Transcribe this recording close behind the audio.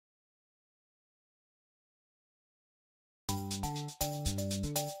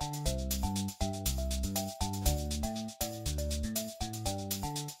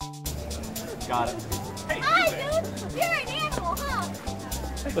Got it. Hi, dude. You're an animal, huh?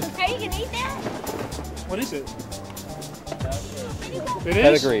 Hey, you can eat that? What is it? It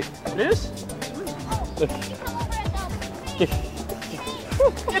is? Pedigree. It is? Oh,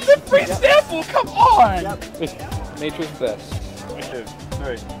 It's a free sample! Come on! Yep. Nature's best.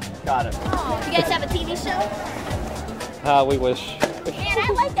 Sorry. Got it. Oh, you guys have a TV show? We wish. Man,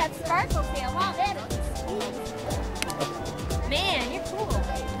 I like that sparkle tail. Wow, that is sweet. Man, you're cool.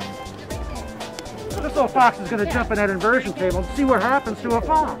 This little fox is going to jump in that inversion table and see what happens to a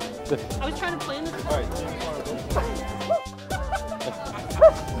fox. I was trying to plan this. All right.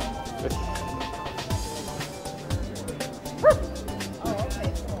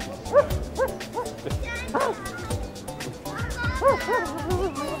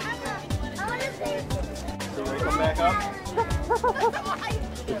 Come back up.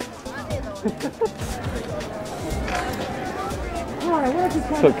 Why don't you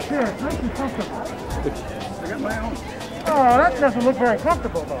kind of chair? It's nice and comfortable. I got my own. Oh, that doesn't look very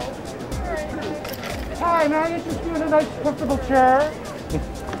comfortable, though. Hi, may I interest you in a nice, comfortable chair?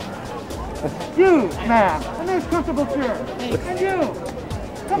 You, ma'am, a nice, comfortable chair. And you,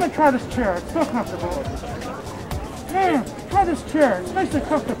 come and try this chair. It's so comfortable. Ma'am, try this chair. It's nice and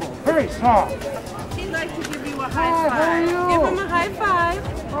comfortable. Very soft. He'd like to give you a Hi, high how are five. you? Give him a high five.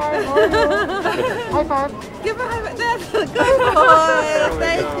 Hi, how are you? High five. Give him a high five. That's a good boy.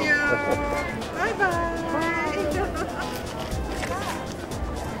 Thank you. Bye bye.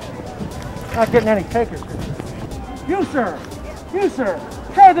 Not getting any takers. You, sir. You, sir.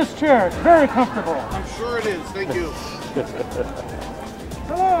 Try this chair. It's very comfortable. I'm sure it is. Thank you.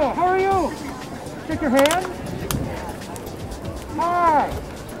 Hello, how are you? Shake your hand. Hi.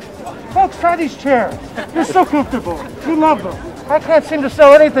 Folks, try these chairs. They're so comfortable. You love them. I can't seem to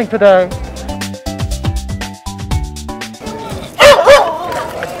sell anything today.